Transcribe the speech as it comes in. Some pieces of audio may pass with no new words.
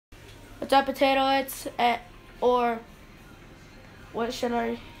what type of potato it's at, or what should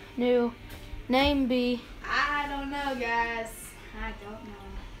our new name be? I don't know, guys. I don't know.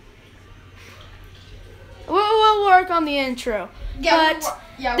 We'll work on the intro. Yeah,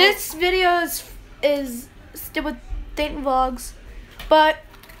 But this video is still with Dayton Vlogs. But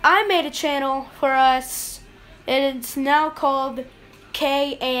I made a channel for us, and it's now called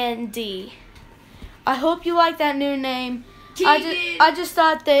K&D. I hope you like that new name. I just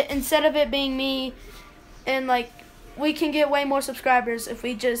thought that instead of it being me, and like we can get way more subscribers if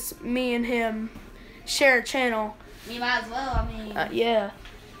we just me and him share a channel. We might as well. I mean, yeah.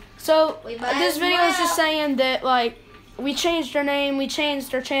 So this video is just well. saying that like we changed our name, we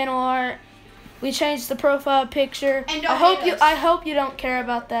changed our channel art, we changed the profile picture. And I hope you don't care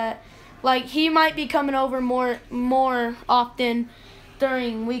about that. Like he might be coming over more often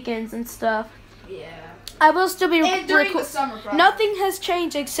during weekends and stuff. Yeah. I will still be And during the summer, probably. Nothing has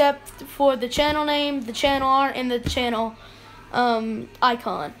changed except for the channel name, the channel art, and the channel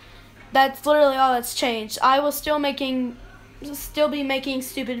icon. That's literally all that's changed. I will still be making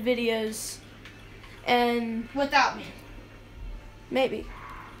stupid videos, and Without me. maybe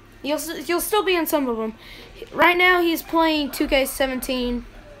you'll still be in some of them. Right now he's playing 2K17.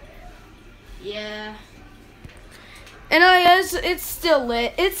 Yeah. And it's still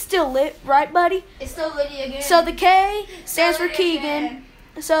lit. It's still lit, right, buddy? It's still Lydia again. So the K stands for Lydia Keegan. again.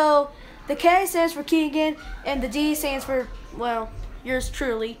 So the K stands for Keegan, and the D stands for, well, yours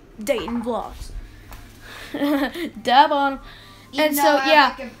truly, Dayton Vlogs. Dab on 'em. Even And though so I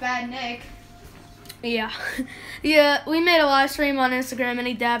yeah, like a bad Nick. yeah, yeah. We made a live stream on Instagram, and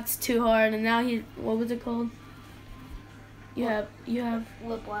he dabbed too hard, and now what was it called? You have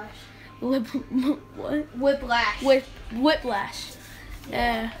Whiplash. what? Whiplash. Whiplash.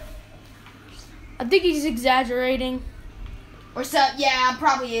 Yeah. I think he's exaggerating. Or so, yeah, I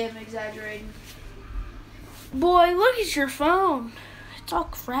probably am exaggerating. Boy, look at your phone. It's all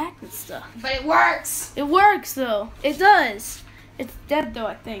cracked and stuff. But it works. It works, though. It does. It's dead, though,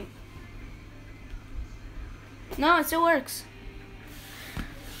 I think. No, it still works.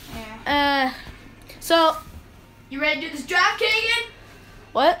 Yeah. So, You ready to do this draft, Keegan?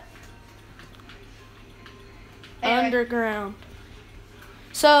 what? Anyway. Underground.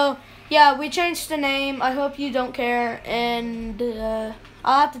 So, yeah, we changed the name. I hope you don't care. And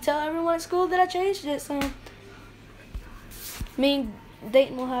I'll have to tell everyone at school that I changed it. So, me and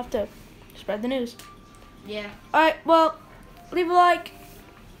Dayton will have to spread the news. Yeah. Alright, well, leave a like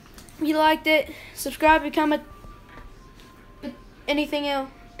if you liked it. Subscribe, become anything else.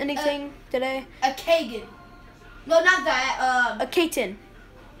 Anything today. A Kagan. No, not that. A Katen.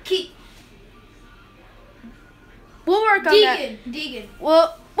 Keep. We'll work on that. Deegan.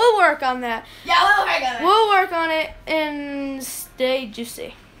 We'll work on that. Yeah, we'll work on it. We'll work on it and stay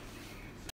juicy.